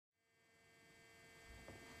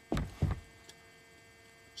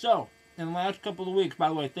So, in the last couple of weeks, by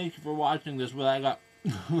the way, thank you for watching this where I got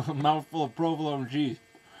a mouthful of provolone cheese.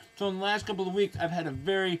 So in the last couple of weeks, I've had a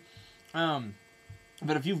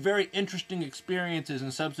few very interesting experiences in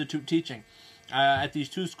substitute teaching at these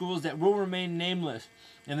two schools that will remain nameless,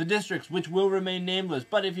 and the districts which will remain nameless.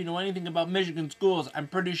 But if you know anything about Michigan schools, I'm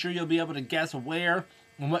pretty sure you'll be able to guess where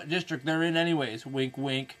and what district they're in anyways. Wink,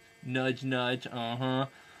 wink, nudge, nudge,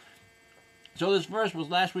 So this first was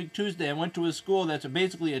last week Tuesday. I went to a school that's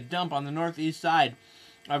basically a dump on the northeast side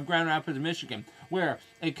of Grand Rapids, Michigan, where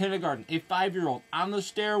a kindergarten, a 5-year-old, on the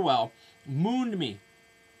stairwell, mooned me.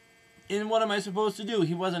 And what am I supposed to do?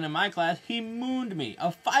 He wasn't in my class. He mooned me.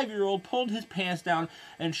 A 5-year-old pulled his pants down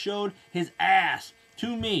and showed his ass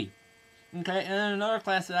to me. Okay, and then another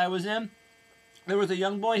class that I was in, there was a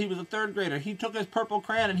young boy. He was a 3rd grader. He took his purple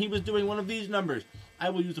crayon and he was doing one of these numbers. I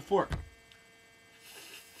will use a fork.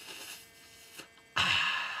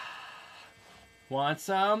 Want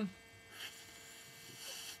some?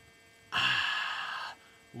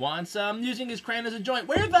 Want some? Using his crayon as a joint.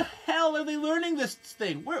 Where the hell are they learning this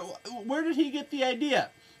thing? Where did he get the idea?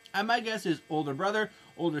 My guess is older brother,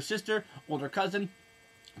 older sister, older cousin,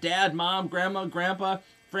 dad, mom, grandma, grandpa,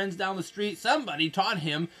 friends down the street. Somebody taught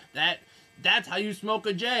him that that's how you smoke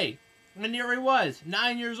a J. And here he was,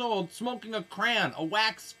 9 years old, smoking a crayon, a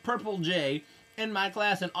wax purple J, in my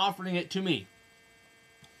class and offering it to me.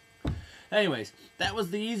 Anyways, that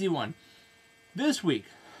was the easy one. This week,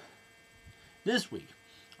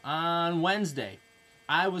 on Wednesday,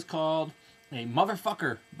 I was called a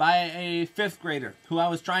motherfucker by a 5th grader who I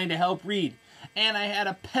was trying to help read. And I had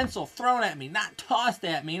a pencil thrown at me, not tossed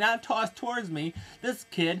at me, not tossed towards me. This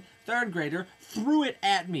kid, 3rd grader, threw it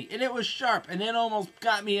at me, and it was sharp, and it almost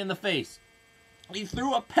got me in the face. He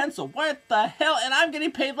threw a pencil. What the hell? And I'm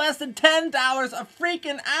getting paid less than $10 a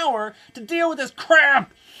freaking hour to deal with this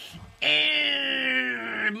crap.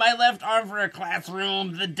 My left arm for a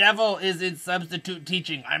classroom. The devil is in substitute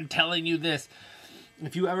teaching. I'm telling you this.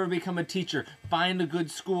 If you ever become a teacher, find a good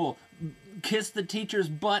school. Kiss the teacher's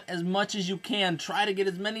butt as much as you can. Try to get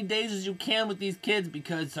as many days as you can with these kids,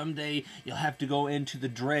 because someday you'll have to go into the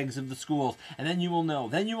dregs of the schools. And then you will know.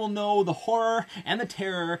 Then you will know the horror and the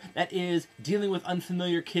terror that is dealing with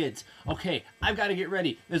unfamiliar kids. Okay, I've got to get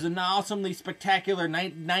ready. There's an awesomely spectacular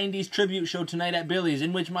 90s tribute show tonight at Billy's,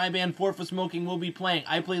 in which my band 4 for Smoking will be playing.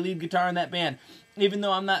 I play lead guitar in that band. Even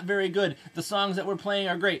though I'm not very good, the songs that we're playing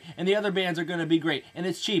are great, and the other bands are going to be great, and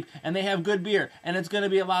it's cheap, and they have good beer, and it's going to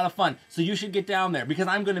be a lot of fun. So you should get down there, because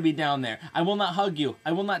I'm going to be down there. I will not hug you.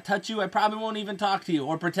 I will not touch you. I probably won't even talk to you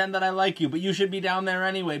or pretend that I like you, but you should be down there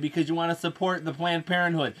anyway, because you want to support the Planned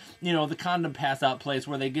Parenthood. You know, the condom pass-out place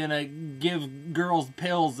where they're going to give girls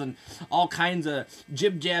pills and all kinds of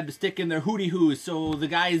jib-jab to stick in their hootie-hoos, so the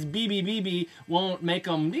guys BB won't make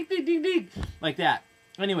them like that.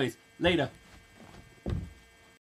 Anyways, later.